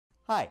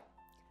Hi.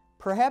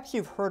 Perhaps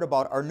you've heard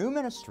about our new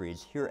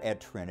ministries here at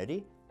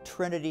Trinity,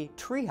 Trinity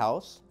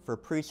Treehouse for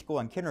preschool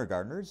and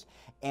kindergartners,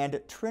 and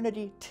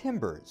Trinity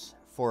Timbers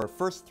for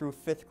 1st through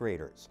 5th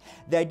graders.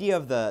 The idea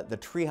of the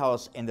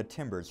treehouse and the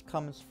timbers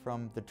comes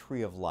from the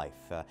tree of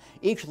life.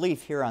 Each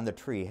leaf here on the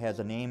tree has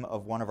a name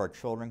of one of our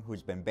children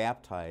who's been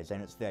baptized,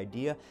 and it's the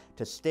idea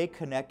to stay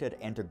connected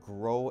and to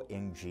grow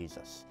in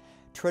Jesus.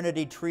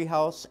 Trinity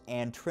Treehouse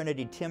and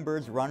Trinity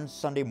Timbers run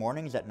Sunday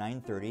mornings at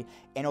 9:30,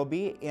 and it'll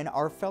be in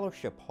our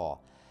fellowship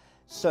hall.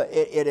 So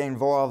it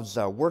involves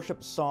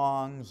worship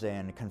songs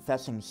and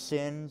confessing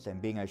sins and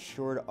being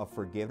assured of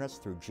forgiveness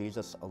through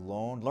Jesus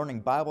alone, learning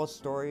Bible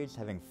stories,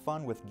 having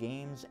fun with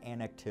games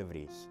and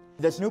activities.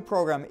 This new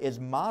program is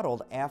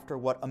modeled after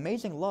what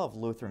Amazing Love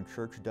Lutheran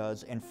Church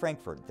does in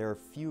Frankfurt, their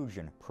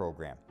Fusion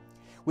program.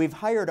 We've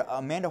hired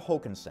Amanda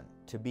Hokanson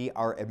to be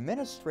our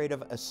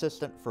administrative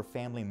assistant for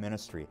family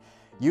ministry.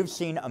 You've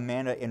seen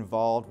Amanda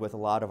involved with a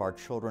lot of our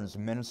children's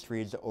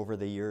ministries over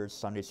the years,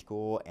 Sunday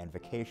school and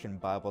Vacation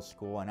Bible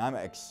School, and I'm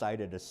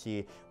excited to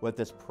see what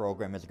this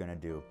program is going to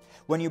do.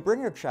 When you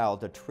bring your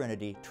child to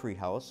Trinity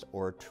Treehouse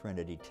or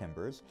Trinity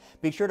Timbers,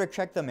 be sure to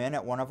check them in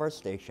at one of our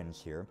stations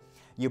here.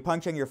 You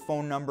punch in your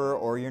phone number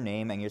or your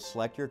name and you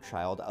select your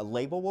child. A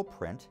label will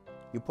print.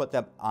 You put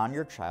that on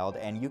your child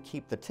and you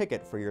keep the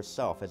ticket for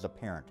yourself as a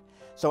parent.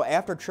 So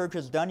after church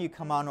is done, you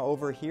come on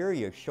over here,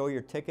 you show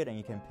your ticket, and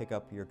you can pick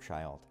up your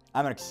child.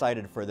 I'm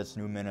excited for this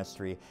new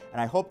ministry, and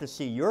I hope to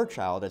see your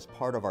child as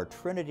part of our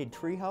Trinity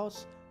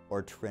Treehouse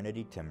or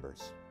Trinity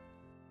Timbers.